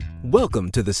Welcome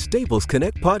to the Staples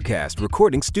Connect podcast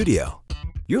recording studio.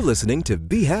 You're listening to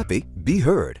Be Happy, Be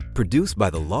Heard, produced by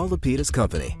the Law Lapidus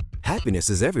Company. Happiness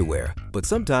is everywhere, but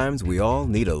sometimes we all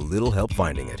need a little help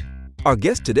finding it. Our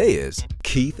guest today is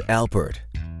Keith Alpert.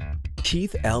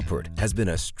 Keith Alpert has been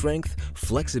a strength,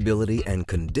 flexibility, and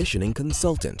conditioning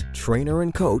consultant, trainer,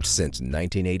 and coach since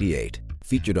 1988.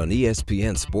 Featured on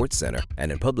ESPN SportsCenter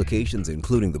and in publications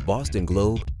including the Boston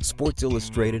Globe, Sports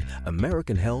Illustrated,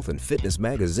 American Health and Fitness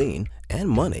Magazine, and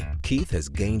Money, Keith has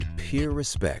gained peer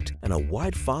respect and a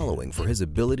wide following for his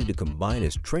ability to combine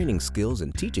his training skills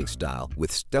and teaching style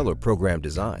with stellar program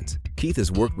designs. Keith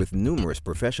has worked with numerous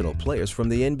professional players from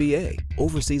the NBA,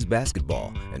 overseas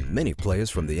basketball, and many players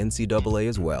from the NCAA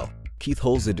as well. Keith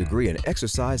holds a degree in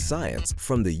exercise science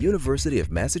from the University of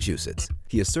Massachusetts.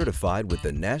 He is certified with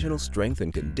the National Strength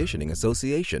and Conditioning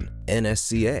Association,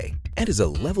 NSCA, and is a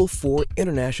Level 4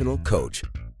 international coach.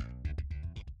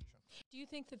 Do you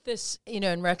think that this,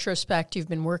 in retrospect, you've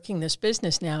been working this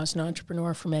business now as an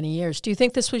entrepreneur for many years. Do you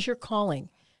think this was your calling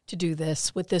to do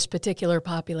this with this particular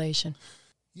population?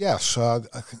 Yes, and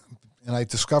I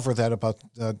discovered that about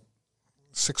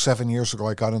 6-7 years ago.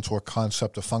 I got into a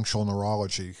concept of functional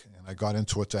neurology, and I got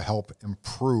into it to help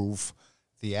improve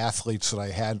the athletes that I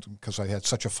had because I had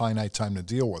such a finite time to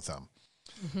deal with them.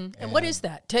 Mm-hmm. And what is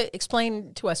that?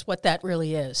 Explain to us what that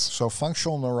really is. So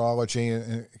functional neurology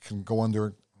it can go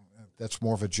under, that's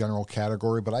more of a general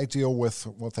category, but I deal with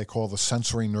what they call the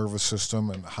sensory nervous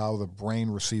system and how the brain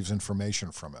receives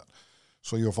information from it.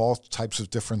 So you have all types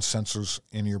of different sensors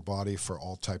in your body for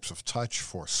all types of touch,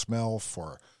 for smell,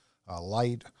 for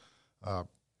light,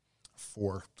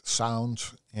 for sound,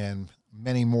 and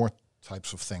many more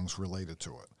types of things related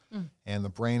to it. And the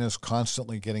brain is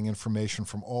constantly getting information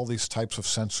from all these types of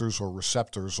sensors or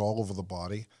receptors all over the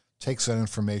body, takes that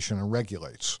information and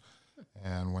regulates.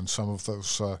 And when some of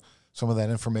that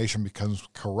information becomes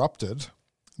corrupted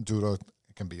due to,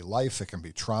 it can be life, it can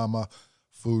be trauma,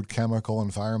 food, chemical,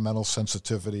 environmental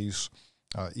sensitivities,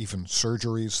 even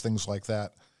surgeries, things like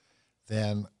that,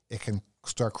 then it can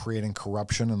start creating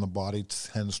corruption and the body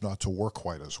tends not to work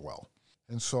quite as well.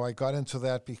 And so I got into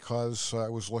that because I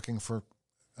was looking for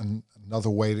another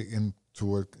way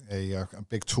into a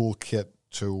big toolkit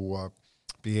to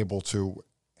be able to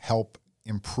help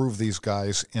improve these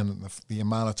guys in the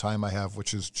amount of time I have,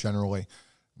 which is generally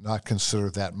not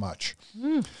considered that much.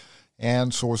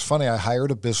 And so it was funny, I hired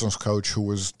a business coach who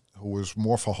was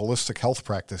more for holistic health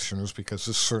practitioners because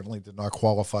this certainly did not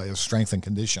qualify as strength and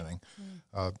conditioning,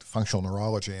 functional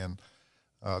neurology. And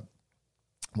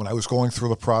when I was going through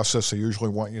the process, they usually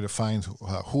want you to find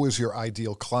who is your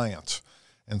ideal client.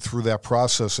 And through that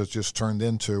process, it just turned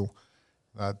into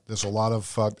there's a lot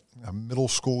of middle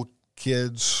school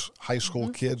kids, high school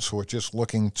kids who are just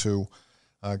looking to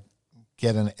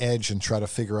get an edge and try to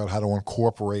figure out how to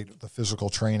incorporate the physical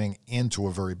training into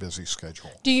a very busy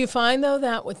schedule. Do you find, though,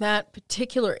 that with that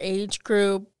particular age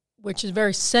group, which is a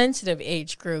very sensitive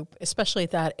age group, especially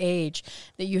at that age,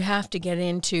 that you have to get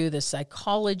into the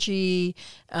psychology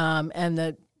and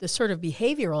the sort of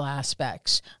behavioral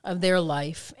aspects of their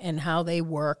life and how they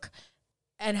work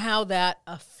and how that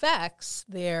affects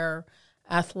their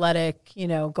athletic,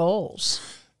 goals?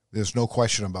 There's no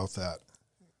question about that.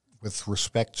 With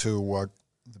respect to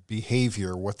the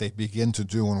behavior, what they begin to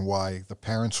do and why the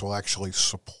parents will actually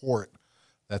support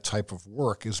that type of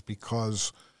work is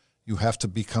because you have to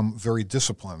become very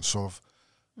disciplined. So if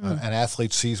an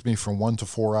athlete sees me from 1 to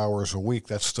 4 hours a week,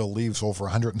 that still leaves over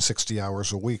 160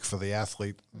 hours a week for the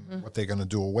athlete, what they're going to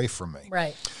do away from me.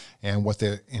 Right. And what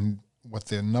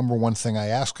the number one thing I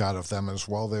ask out of them is,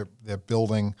 well, they're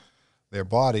building their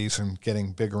bodies and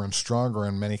getting bigger and stronger,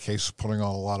 in many cases putting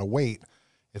on a lot of weight.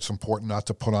 It's important not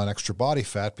to put on extra body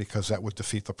fat because that would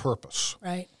defeat the purpose.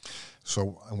 Right.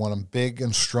 So I want them big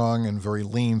and strong and very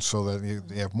lean so that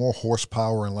they have more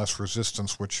horsepower and less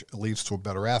resistance, which leads to a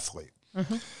better athlete.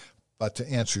 But to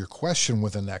answer your question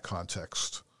within that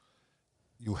context,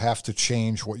 you have to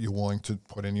change what you're willing to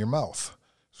put in your mouth.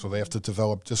 So they have to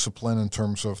develop discipline in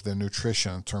terms of their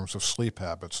nutrition, in terms of sleep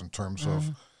habits, in terms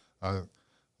of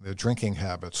their drinking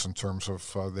habits, in terms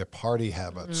of their party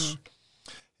habits.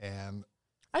 And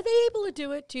are they able to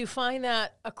do it? Do you find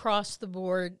that across the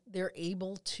board they're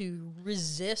able to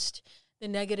resist the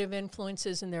negative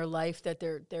influences in their life that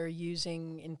they're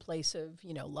using in place of,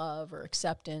 love or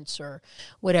acceptance or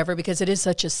whatever, because it is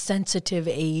such a sensitive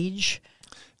age?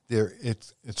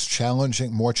 It's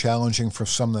challenging, more challenging for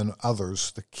some than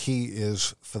others. The key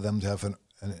is for them to have an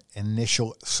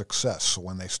initial success. So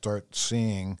when they start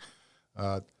seeing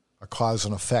a cause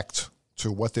and effect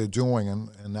to what they're doing,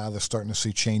 and now they're starting to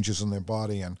see changes in their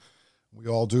body. And we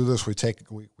all do this. We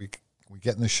we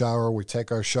get in the shower, we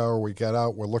take our shower, we get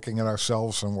out, we're looking at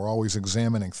ourselves, and we're always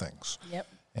examining things. Yep.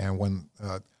 And when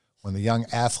the young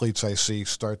athletes I see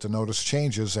start to notice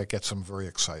changes, that gets them very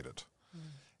excited.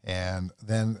 And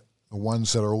then the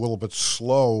ones that are a little bit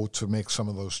slow to make some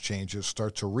of those changes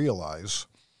start to realize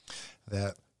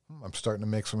that I'm starting to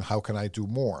make some, how can I do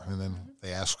more? And then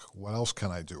they ask, what else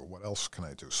can I do? What else can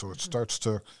I do? So it starts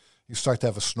to, you start to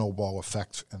have a snowball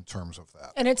effect in terms of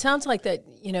that. And it sounds like that,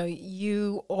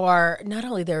 you are not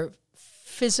only their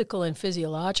physical and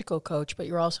physiological coach, but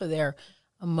you're also their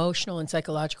emotional and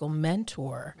psychological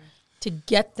mentor to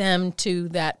get them to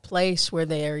that place where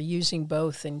they are using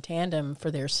both in tandem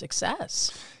for their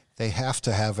success. They have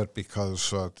to have it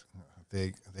because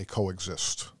they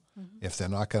coexist. If they're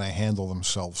not going to handle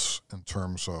themselves in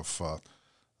terms of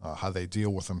how they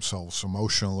deal with themselves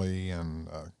emotionally and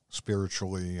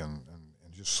spiritually and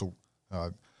just so,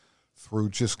 through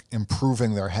just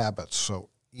improving their habits. So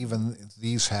even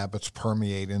these habits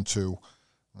permeate into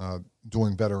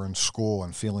doing better in school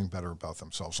and feeling better about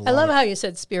themselves. I love how you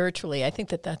said spiritually. I think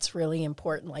that that's really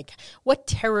important. Like, what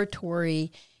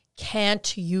territory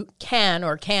can't you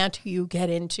get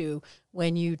into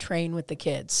when you train with the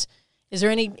kids? Is there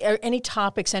any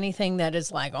topics, anything that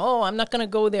is like, oh, I'm not going to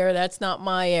go there, that's not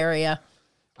my area?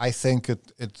 I think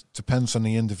it depends on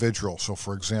the individual. So,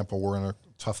 for example, we're in a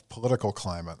tough political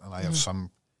climate, and I have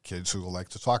some kids who like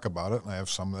to talk about it, and I have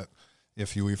some that,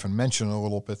 if you even mention it a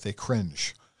little bit, they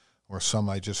cringe, or some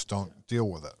I just don't deal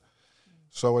with it.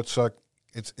 So it's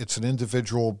an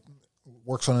individual,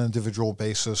 works on an individual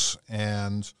basis,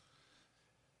 and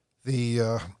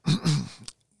the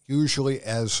usually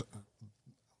as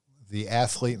the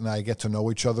athlete and I get to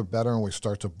know each other better and we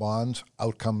start to bond,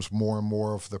 out comes more and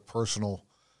more of the personal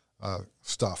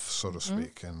stuff, so to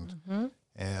speak.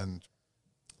 And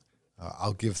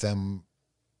I'll give them,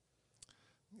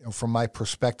 from my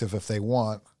perspective, if they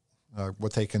want,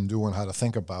 what they can do and how to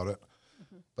think about it.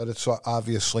 But it's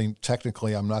obviously,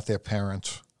 technically, I'm not their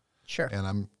parent. Sure. And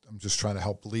I'm just trying to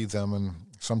help lead them. And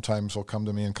sometimes they'll come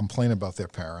to me and complain about their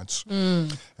parents.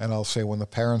 And I'll say, when the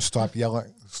parents stop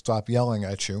yelling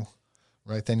at you,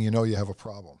 right, then you know you have a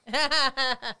problem.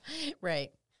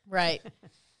 Right.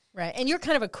 And you're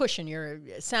kind of a cushion. You're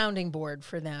a sounding board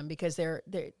for them because there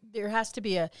has to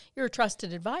be you're a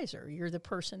trusted advisor. You're the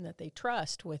person that they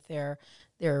trust with their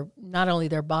not only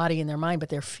their body and their mind, but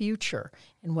their future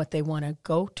and what they want to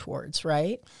go towards,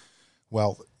 right?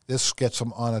 Well, this gets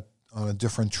them on a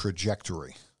different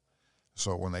trajectory.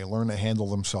 So when they learn to handle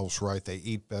themselves right, they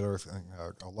eat better.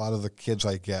 A lot of the kids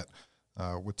I get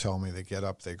would tell me they get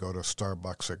up, they go to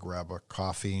Starbucks, they grab a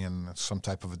coffee and some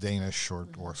type of a Danish or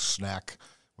snack,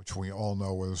 which we all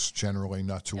know is generally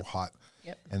not too hot.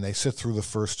 Yep. And they sit through the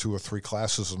first 2 or 3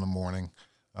 classes in the morning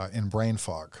in brain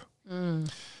fog.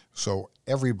 So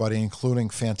everybody, including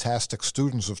fantastic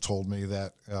students, have told me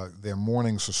that their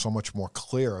mornings are so much more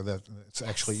clear that it's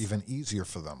actually even easier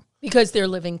for them. Because they're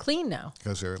living clean now.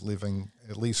 Because they're living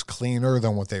at least cleaner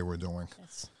than what they were doing.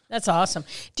 That's awesome.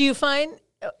 Do you find,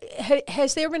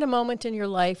 has there been a moment in your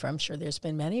life, or I'm sure there's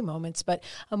been many moments, but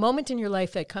a moment in your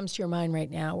life that comes to your mind right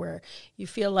now where you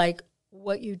feel like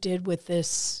what you did with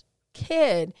this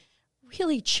kid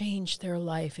really changed their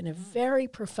life in a very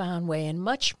profound way and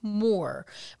much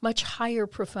higher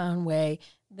profound way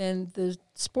than the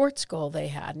sports goal they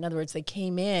had? In other words, they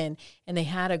came in and they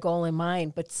had a goal in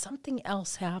mind, but something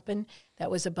else happened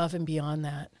that was above and beyond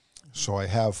that. So I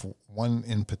have one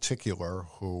in particular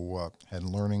who had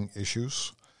learning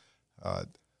issues,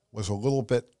 was a little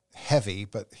bit heavy,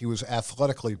 but he was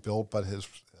athletically built, but his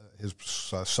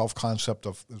self-concept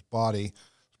of his body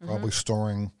was probably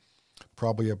storing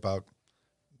about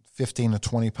 15 to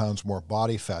 20 pounds more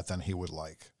body fat than he would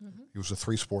like. He was a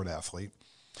 3-sport athlete.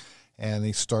 And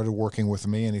he started working with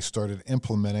me, and he started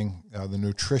implementing the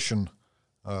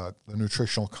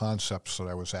nutritional concepts that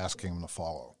I was asking him to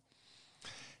follow.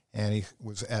 And he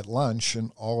was at lunch,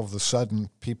 and all of a sudden,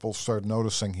 people started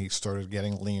noticing he started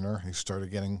getting leaner, he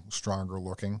started getting stronger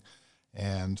looking,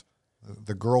 and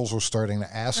the girls were starting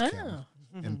to ask him,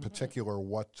 in particular,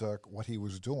 what he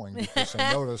was doing, because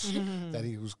they noticed that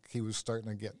he was starting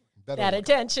to get better. That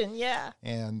attention, yeah.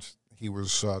 And he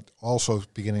was also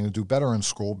beginning to do better in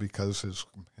school because his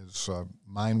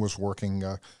mind was working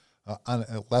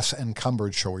less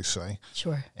encumbered, shall we say.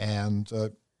 Sure. And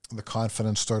the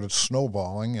confidence started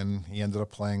snowballing, and he ended up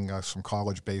playing some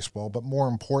college baseball. But more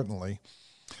importantly,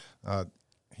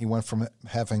 he went from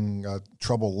having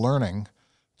trouble learning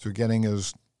to getting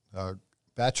his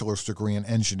bachelor's degree in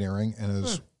engineering and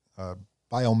his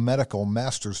biomedical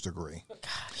master's degree.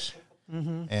 Gosh.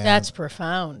 And that's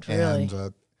profound, really.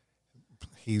 And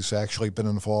He's actually been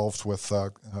involved with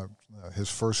his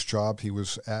first job he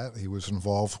was at. He was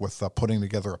involved with putting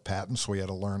together a patent, so he had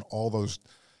to learn all those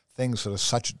things that are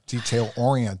such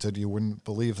detail-oriented. You wouldn't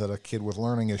believe that a kid with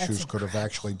learning issues could have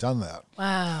actually done that.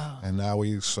 Wow. And now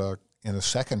he's in a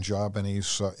second job, and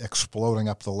he's exploding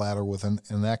up the ladder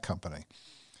in that company.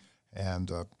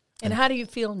 And how do you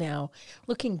feel now,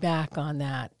 looking back on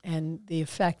that and the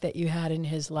effect that you had in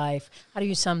his life? How do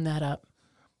you sum that up?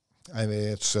 I mean,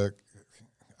 it's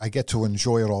I get to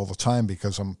enjoy it all the time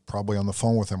because I'm probably on the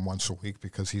phone with him once a week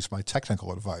because he's my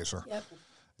technical advisor. Yep.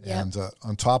 And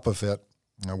on top of it,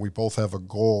 we both have a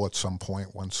goal at some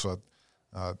point once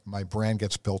my brand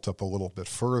gets built up a little bit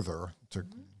further to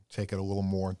take it a little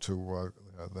more to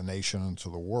the nation and to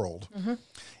the world,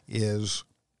 is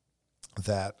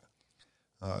that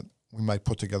we might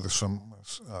put together some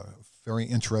very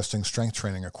interesting strength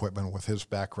training equipment with his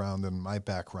background and my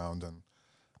background, and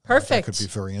perfect. That could be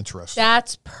very interesting.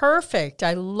 That's perfect.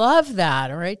 I love that.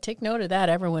 All right, take note of that,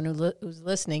 everyone who's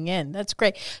listening in. That's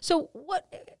great. So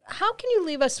how can you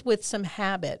leave us with some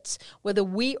habits, whether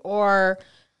we are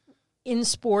in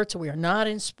sports or we are not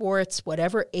in sports,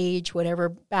 whatever age, whatever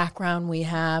background we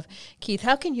have? Keith,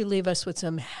 how can you leave us with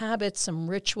some habits, some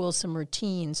rituals, some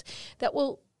routines that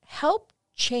will help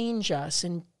change us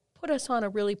and put us on a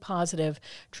really positive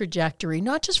trajectory,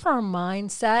 not just for our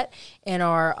mindset and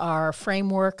our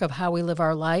framework of how we live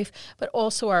our life, but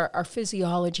also our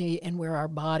physiology and where our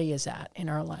body is at in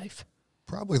our life?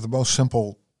 Probably the most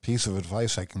simple piece of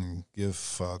advice I can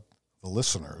give the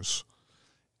listeners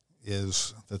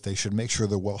is that they should make sure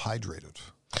they're well hydrated.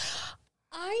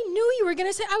 I knew you were going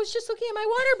to say, I was just looking at my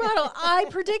water bottle. I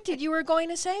predicted you were going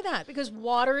to say that because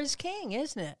water is king,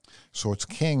 isn't it? So it's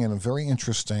king, and a very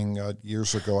interesting,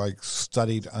 years ago I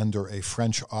studied under a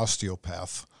French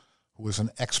osteopath who was an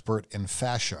expert in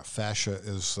fascia. Fascia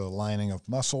is the lining of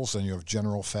muscles, and you have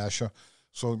general fascia.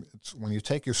 So when you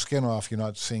take your skin off, you're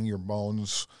not seeing your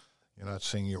bones, you're not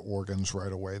seeing your organs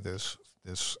right away. There's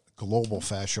this global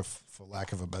fascia, for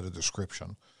lack of a better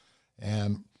description.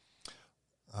 And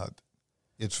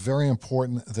it's very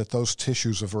important that those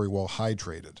tissues are very well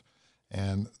hydrated.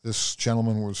 And this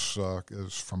gentleman is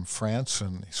from France,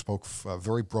 and he spoke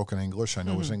very broken English. I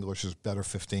know his English is better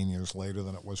 15 years later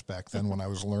than it was back then when I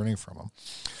was learning from him.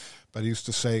 But he used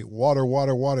to say, water,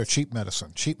 water, water, cheap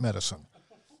medicine, cheap medicine.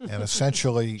 And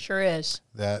essentially, sure is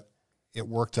that it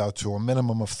worked out to a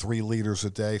minimum of 3 liters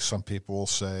a day. Some people will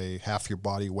say half your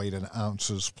body weight in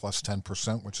ounces plus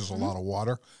 10%, which is a lot of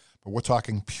water. But we're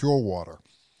talking pure water.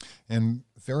 And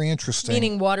very interesting.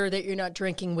 Meaning water that you're not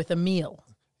drinking with a meal.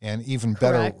 And even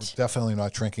Correct. better, definitely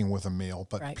not drinking with a meal,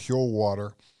 but right. Pure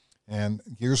water. And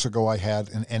years ago, I had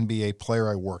an NBA player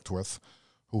I worked with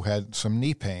who had some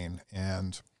knee pain,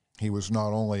 and he was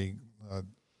not only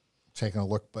taken a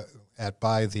look at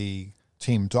by the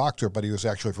team doctor, but he was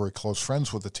actually very close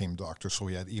friends with the team doctor, so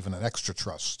he had even an extra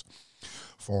trust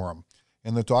for him.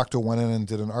 And the doctor went in and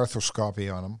did an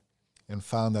arthroscopy on him and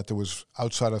found that there was,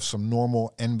 outside of some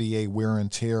normal NBA wear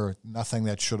and tear, nothing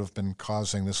that should have been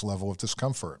causing this level of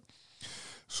discomfort.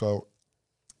 So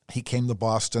he came to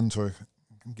Boston to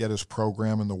get his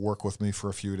program and to work with me for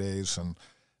a few days, and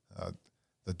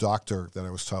the doctor that I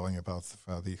was telling about,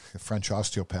 the French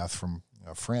osteopath from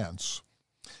France,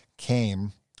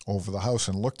 came over the house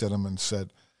and looked at him and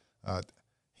said,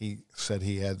 he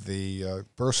had the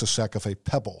Bursa-Sac of a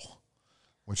pebble,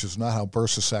 which is not how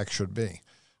Bursa-Sac should be.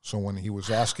 So when he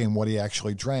was asking what he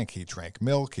actually drank, he drank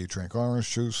milk, he drank orange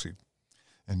juice, he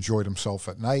enjoyed himself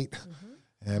at night,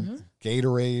 and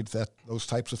Gatorade, those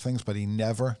types of things, but he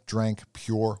never drank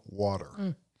pure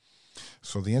water.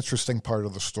 So the interesting part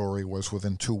of the story was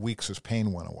within 2 weeks his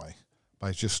pain went away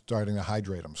by just starting to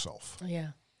hydrate himself.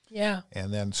 Yeah.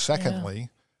 And then secondly,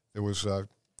 there was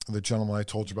the gentleman I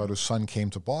told you about, his son came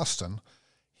to Boston.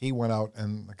 He went out,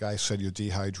 and the guy said, you're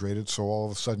dehydrated. So all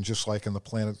of a sudden, just like in the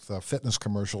Planet Fitness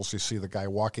commercials, you see the guy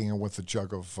walking in with a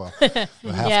jug of a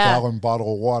half-gallon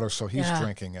bottle of water, so he's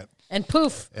drinking it. And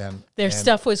poof, and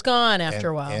stuff was gone after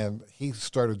a while. And he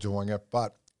started doing it,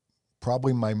 but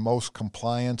probably my most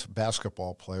compliant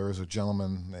basketball player is a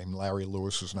gentleman named Larry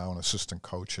Lewis, who's now an assistant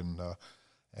coach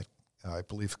at I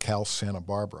believe, Cal Santa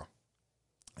Barbara.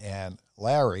 And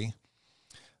Larry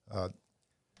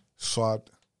saw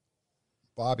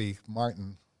Bobby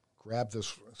Martin grab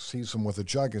this, sees him with a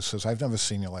jug and says, I've never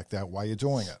seen you like that. Why are you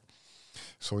doing it?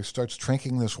 So he starts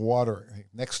drinking this water.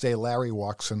 Next day, Larry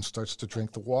walks in, starts to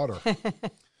drink the water.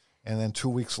 And then 2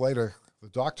 weeks later, the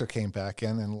doctor came back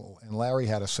in, and Larry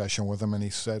had a session with him, and he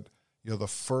said, you're the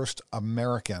first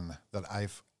American that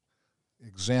I've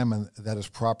examined that is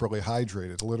properly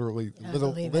hydrated. Literally,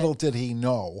 little did he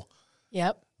know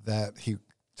that he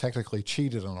technically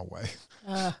cheated in a way.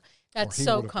 That's he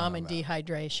so would have common, done that.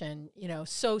 dehydration,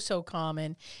 so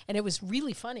common. And it was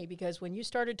really funny because when you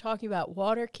started talking about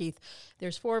water, Keith,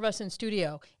 there's 4 of us in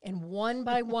studio, and one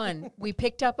by one, we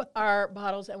picked up our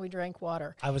bottles and we drank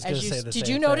water. I was going to say the Did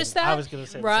same you notice thing. that? I was going to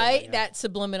say the right? same thing, yeah. That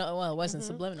subliminal, well, it wasn't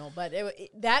subliminal, but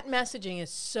that messaging is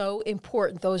so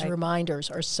important. Those reminders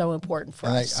are so important for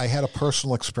And us. I had a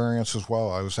personal experience as well.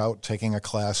 I was out taking a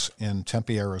class in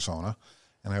Tempe, Arizona,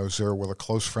 and I was there with a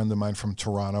close friend of mine from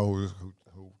Toronto who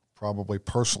probably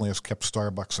personally has kept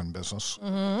Starbucks in business.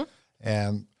 Mm-hmm.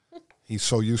 And he's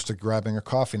so used to grabbing a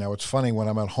coffee. Now, it's funny, when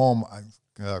I'm at home,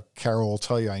 Carol will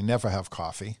tell you I never have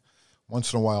coffee.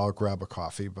 Once in a while, I'll grab a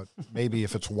coffee, but maybe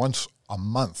if it's once a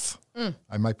month,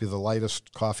 I might be the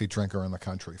lightest coffee drinker in the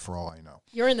country, for all I know.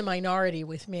 You're in the minority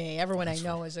with me. Everyone I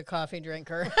know is a coffee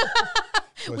drinker.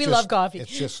 So We love coffee. It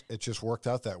just worked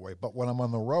out that way. But when I'm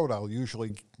on the road, I'll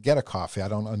usually get a coffee. I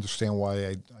don't understand why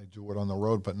I do it on the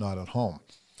road but not at home.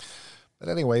 But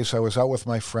anyways, I was out with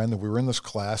my friend, and we were in this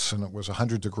class, and it was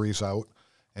 100 degrees out,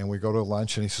 and we go to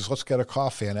lunch, and he says, let's get a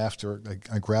coffee. And after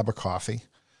I grab a coffee,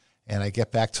 and I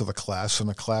get back to the class, and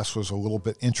the class was a little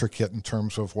bit intricate in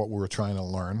terms of what we were trying to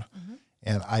learn. Mm-hmm.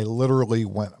 And I literally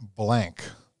went blank.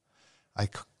 I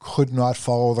could not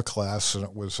follow the class, and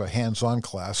it was a hands-on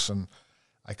class, and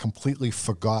I completely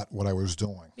forgot what I was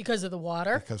doing. Because of the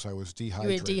water? Because I was You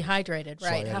dehydrated. were dehydrated,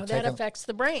 right. How that affects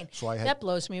the brain. That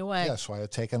blows me away. Yeah, so I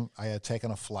had taken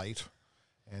a flight,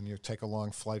 and you take a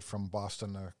long flight from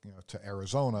Boston to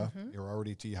Arizona. Mm-hmm. You're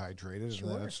already dehydrated,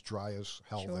 and then it's dry as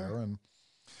hell there. And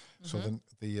so then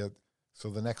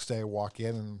the next day I walk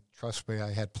in, and trust me,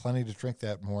 I had plenty to drink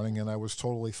that morning, and I was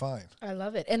totally fine. I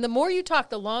love it. And the more you talk,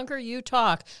 the longer you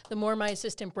talk, the more my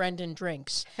assistant Brendan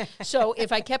drinks. So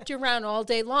if I kept you around all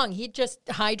day long, he'd just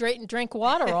hydrate and drink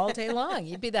water all day long.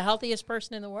 You'd be the healthiest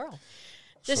person in the world.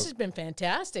 This has been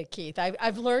fantastic, Keith.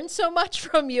 I've learned so much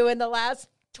from you in the last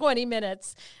 20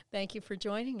 minutes. Thank you for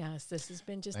joining us. This has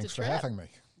been just Thanks a trip. for having me.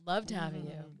 Loved having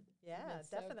you. Yeah,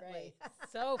 definitely.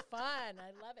 So fun.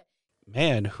 I love it.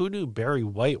 Man, who knew Barry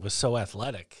White was so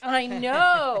athletic? I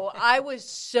know. I was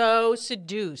so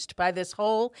seduced by this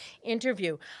whole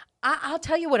interview. I'll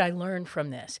tell you what I learned from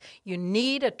this. You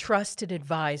need a trusted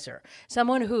advisor,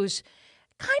 someone who's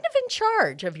kind of in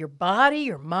charge of your body,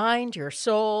 your mind, your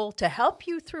soul, to help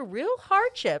you through real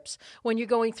hardships when you're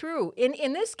going through,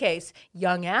 in this case,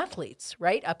 young athletes,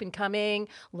 right? Up and coming,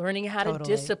 learning how to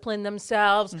discipline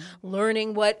themselves,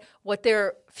 learning what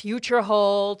their future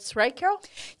holds, right, Carol?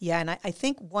 Yeah, and I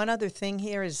think one other thing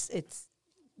here is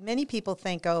many people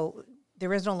think,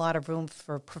 there isn't a lot of room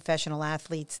for professional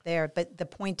athletes there, but the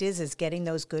point is getting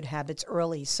those good habits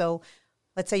early. So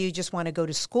let's say you just want to go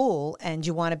to school and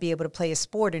you want to be able to play a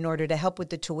sport in order to help with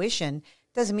the tuition.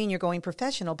 Doesn't mean you're going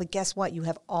professional, but guess what? You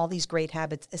have all these great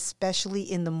habits, especially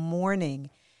in the morning.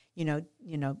 You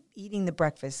know, eating the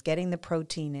breakfast, getting the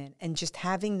protein in, and just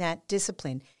having that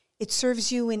discipline. It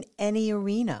serves you in any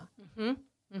arena.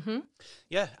 Mm-hmm. Mm-hmm.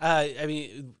 Yeah, I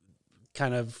mean,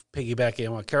 kind of piggybacking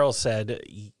on what Carol said,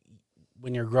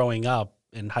 when you're growing up,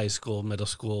 in high school, middle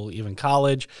school, even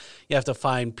college, you have to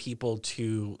find people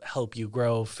to help you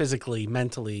grow physically,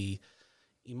 mentally,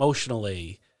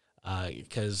 emotionally,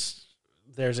 because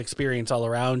there's experience all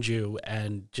around you,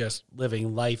 and just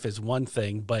living life is one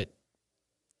thing, but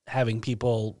having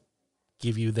people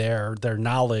give you their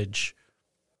knowledge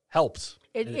helps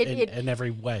in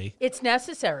every way. It's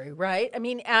necessary, right? I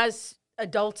mean, as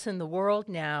adults in the world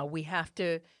now, we have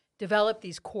to develop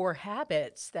these core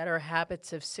habits that are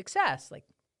habits of success, like,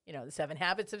 the 7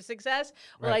 habits of success.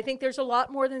 Well, right. I think there's a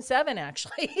lot more than 7,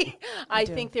 actually. I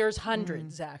think there's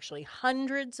hundreds, actually,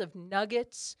 hundreds of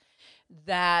nuggets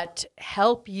that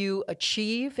help you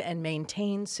achieve and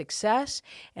maintain success.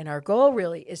 And our goal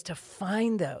really is to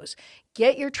find those.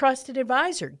 Get your trusted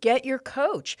advisor, get your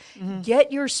coach,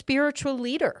 get your spiritual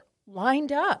leader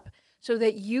lined up so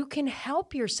that you can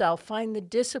help yourself find the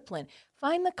discipline,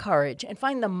 find the courage, and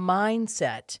find the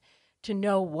mindset to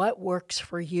know what works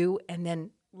for you, and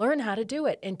then learn how to do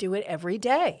it and do it every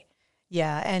day.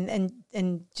 Yeah, and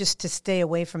just to stay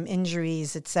away from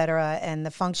injuries, et cetera, and the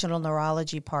functional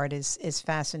neurology part is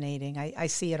fascinating. I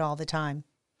see it all the time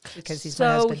because he's my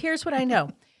husband. So here's what I know.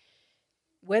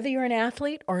 Whether you're an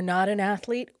athlete or not an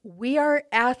athlete, we are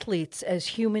athletes as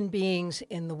human beings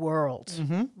in the world,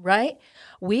 right?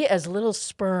 We as little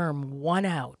sperm won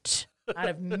out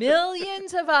of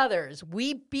millions of others.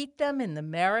 We beat them in the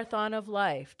marathon of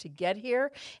life to get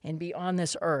here and be on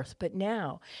this earth. But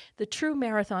now the true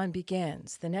marathon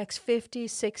begins. The next 50,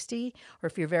 60, or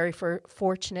if you're very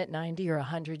fortunate, 90 or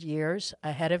 100 years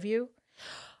ahead of you.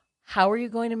 How are you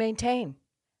going to maintain?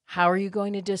 How are you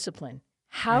going to discipline?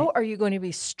 How are you going to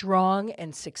be strong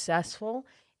and successful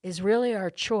is really our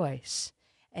choice.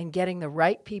 And getting the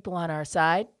right people on our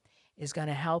side is going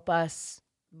to help us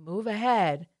move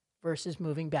ahead versus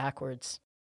moving backwards.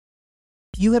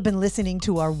 You have been listening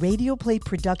to our Radio Play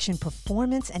production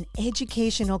performance and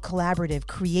educational collaborative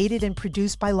created and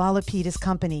produced by Lollapetus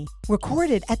Company,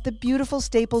 recorded at the beautiful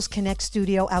Staples Connect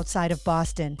studio outside of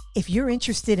Boston. If you're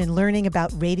interested in learning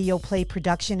about Radio Play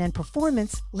production and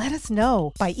performance, let us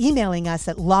know by emailing us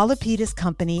at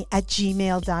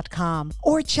lollapetuscompany@gmail.com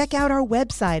or check out our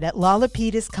website at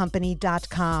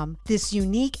lollapetuscompany.com. This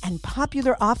unique and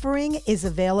popular offering is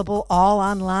available all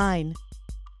online.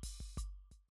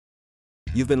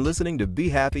 You've been listening to Be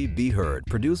Happy, Be Heard,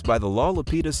 produced by the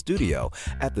Lollapetus Studio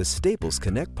at the Staples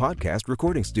Connect podcast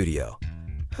recording studio.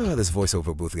 This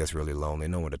voiceover booth gets really lonely.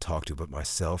 No one to talk to but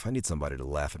myself. I need somebody to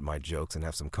laugh at my jokes and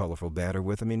have some colorful banter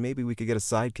with. I mean, maybe we could get a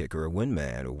sidekick or a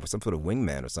wingman or some sort of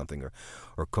wingman or something or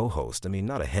co-host. I mean,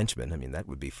 not a henchman. I mean, that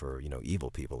would be for,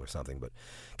 evil people or something. But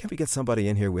can we get somebody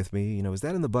in here with me? Is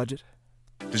that in the budget?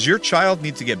 Does your child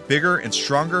need to get bigger and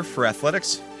stronger for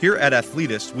athletics? Here at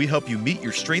Athletist, we help you meet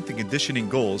your strength and conditioning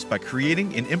goals by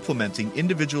creating and implementing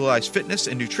individualized fitness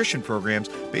and nutrition programs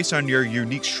based on your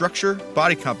unique structure,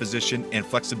 body composition, and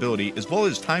flexibility, as well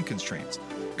as time constraints.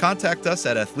 Contact us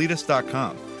at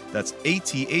athletist.com. That's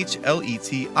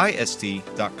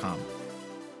ATHLETIST.com.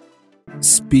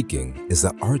 Speaking is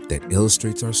the art that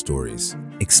illustrates our stories,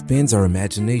 expands our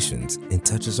imaginations, and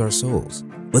touches our souls.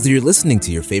 Whether you're listening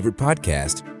to your favorite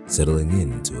podcast, settling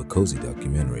into a cozy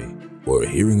documentary, or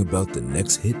hearing about the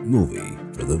next hit movie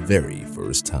for the very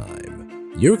first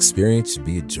time, your experience should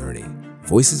be a journey.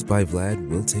 Voices by Vlad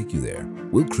will take you there.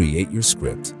 We'll create your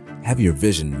script, have your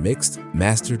vision mixed,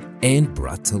 mastered, and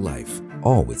brought to life,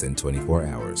 all within 24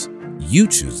 hours. You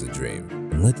choose the dream,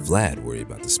 and let Vlad worry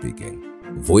about the speaking.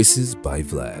 Voices by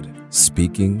Vlad,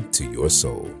 speaking to your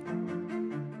soul.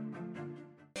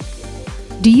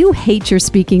 Do you hate your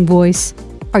speaking voice?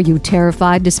 Are you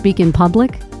terrified to speak in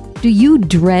public? Do you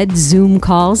dread Zoom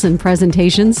calls and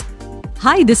presentations?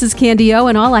 Hi, this is Candy O,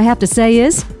 and all I have to say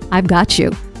is, I've got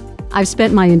you. I've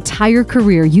spent my entire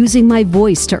career using my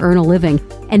voice to earn a living,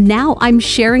 and now I'm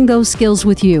sharing those skills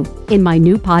with you in my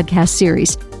new podcast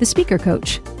series, The Speaker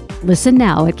Coach. Listen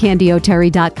now at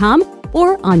candyoterry.com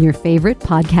or on your favorite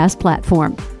podcast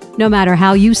platform. No matter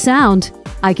how you sound,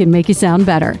 I can make you sound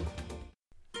better.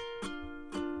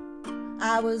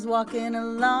 I was walking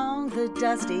along the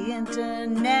dusty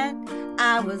internet.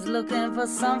 I was looking for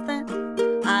something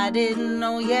I didn't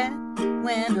know yet.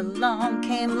 When along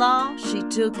came Law, she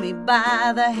took me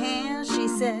by the hand. She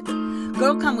said,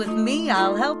 "Girl, come with me,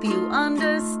 I'll help you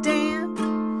understand."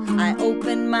 I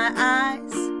opened my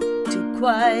eyes to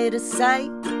quite a sight.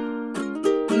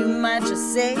 You might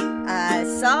just say I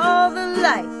saw the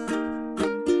light.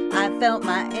 I felt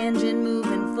my engine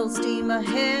moving full steam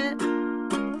ahead.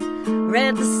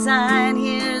 Read the sign,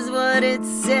 here's what it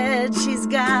said. She's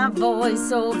got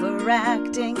voiceover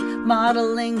acting,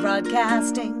 modeling,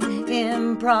 broadcasting,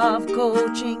 improv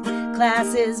coaching,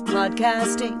 classes,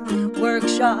 podcasting,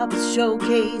 workshops,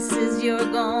 showcases. You're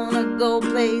gonna go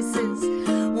places,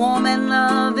 warm and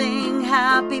loving,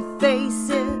 happy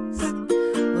faces.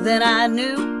 Well, then I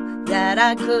knew that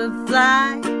I could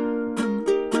fly,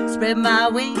 spread my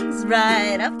wings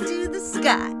right up to the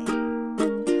sky.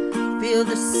 Feel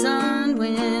the sun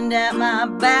wind at my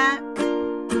back.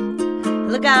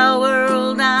 Look out,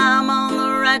 world, I'm on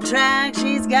the right track.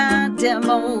 She's got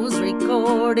demos,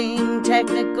 recording,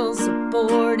 technical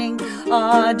supporting,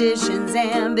 auditions,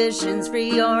 ambitions,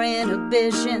 free your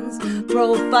inhibitions.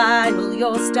 Profile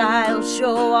your style,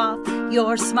 show off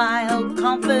your smile,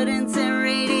 confidence and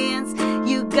radiance.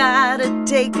 You gotta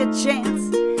take a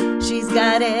chance. She's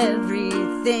got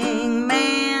everything, man.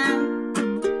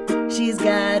 She's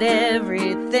got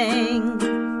everything.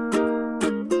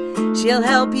 She'll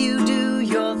help you do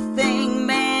your thing,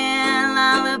 man.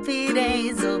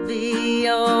 Lollapetus will be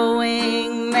your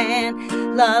wingman.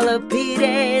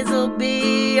 Lollapetus will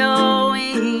be your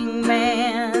wingman.